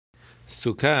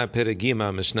Sukkah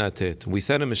Perigima Mishnah Tet. We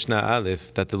said in Mishnah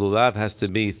Aleph that the lulav has to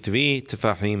be 3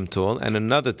 tefahim tall and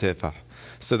another tefah,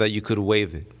 so that you could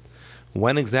wave it.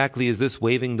 When exactly is this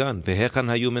waving done? Behechan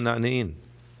hayu mina'nein.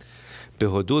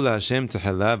 Behodu Hashem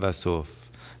tehela vasof.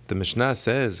 The Mishnah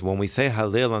says when we say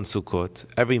Halel on Sukkot,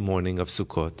 every morning of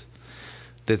Sukkot,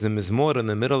 there's a mizmor in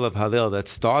the middle of Halel that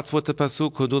starts with the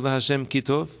pasuk Hodu Hashem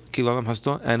kitov kilolam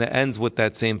hasto, and it ends with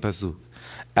that same pasuk.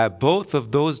 At both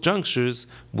of those junctures,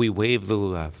 we wave the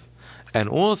lulav. And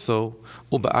also,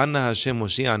 U'ba'anna Hashem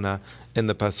Moshiana, in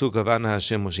the pasuk of Anna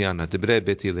Hashem Moshiana, Dibrei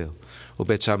Bet Hillel.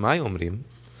 U'bet Shammai omrim,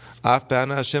 Af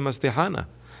be'anna Hashem hastihana.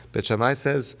 Bet Shammai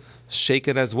says, shake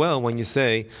it as well when you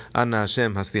say Anna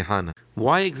Hashem hastihana.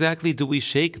 Why exactly do we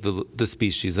shake the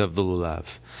species of the lulav?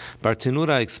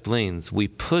 Bartenura explains, we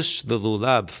push the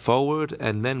lulav forward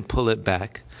and then pull it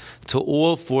back to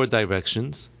all 4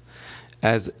 directions,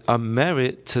 as a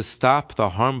merit to stop the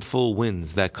harmful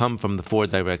winds that come from the 4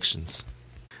 directions.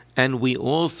 And we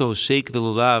also shake the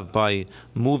lulav by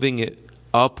moving it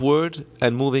upward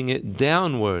and moving it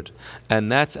downward,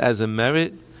 and that's as a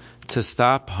merit to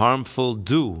stop harmful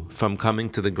dew from coming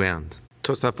to the ground.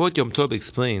 Tosafot Yom Tov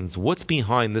explains what's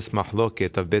behind this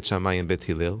mahloket of Bet Shammai and Bet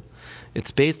Hillel. It's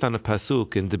based on a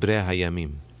pasuk in Dibrei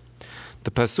Hayamim.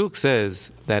 The pasuk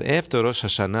says that after Rosh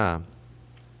Hashanah,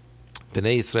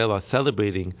 Bnei Israel are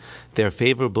celebrating their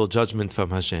favorable judgment from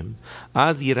Hashem.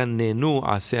 Az yirannenu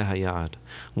aseh hayad.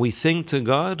 We sing to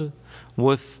God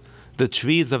with the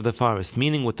trees of the forest,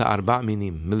 meaning with the arba'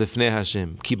 minim, milifnei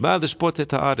Hashem. Kiba lishpot et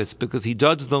haaretz, because He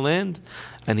judged the land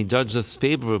and He judged us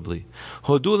favorably.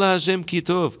 Hodu Hashem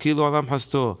kitov, kilo alam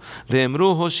hasto,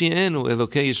 ve'emru hoshi'enu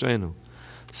elokei yish'enu.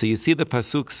 So you see the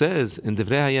pasuk says in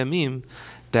Divrei Hayamim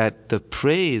that the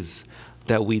praise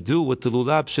that we do with the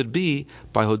lulav should be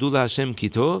by Hodu Hashem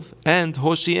kitov and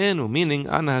Hoshienu, meaning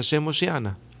Anna Hashem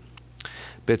Hoshiana.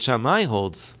 Bet Shammai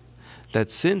holds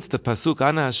that since the pasuk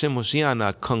Anna Hashem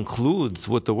Hoshiana concludes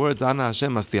with the words Anna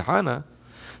Hashem Hastihana,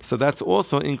 so that's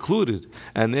also included,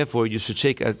 and therefore you should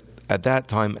shake at that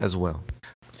time as well.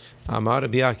 Amar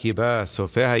Rabbi Akiba,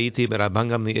 Sofeh Hayiti b'Rabban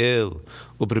Gamliel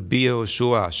u'Rabbi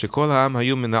Yehoshua, shekol ha'am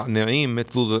hayu mena'ne'im et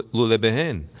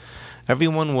lulebehen.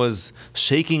 Everyone was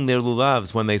shaking their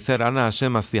lulavs when they said Anna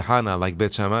Hashem Hastihana, like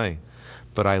Bet Shammai.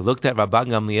 But I looked at Rabban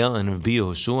Gamliel and Rabbi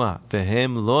Yehoshua,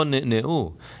 vehem lo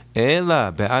ni'neu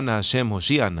ela be'Anna Hashem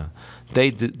Hoshiana.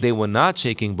 They were not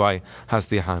shaking by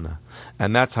Hastihana,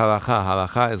 and that's halacha.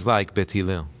 Halacha is like Bet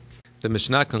Hillel. The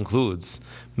Mishnah concludes,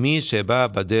 Mi sheba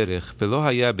baderech velo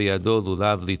haya beyado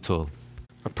lulav litol.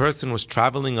 A person was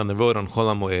traveling on the road on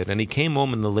Chol HaMoed, and he came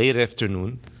home in the late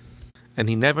afternoon, and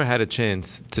he never had a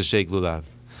chance to shake lulav.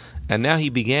 And now he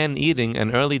began eating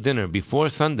an early dinner before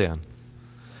sundown.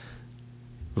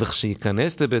 If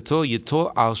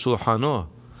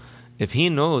he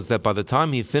knows that by the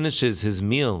time he finishes his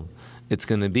meal, it's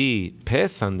going to be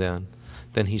past sundown,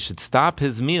 then he should stop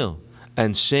his meal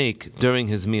and shake during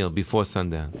his meal before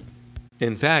sundown.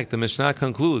 In fact, the Mishnah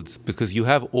concludes, because you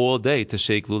have all day to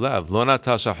shake lulav. Lo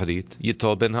nata shachrit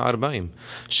yitol ben ha'arbaim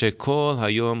shekol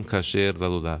hayom kasher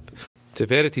lalulav.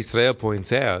 Tiferet Yisrael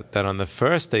points out that on the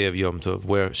first day of Yom Tov,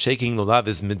 where shaking lulav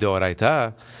is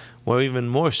midoraita, we're even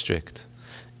more strict.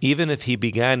 Even if he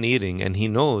began eating and he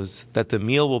knows that the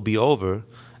meal will be over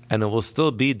and it will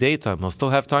still be daytime, he'll still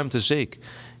have time to shake,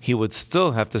 he would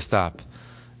still have to stop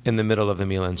in the middle of the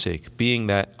meal and shake, being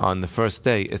that on the first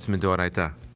day it's midoraita.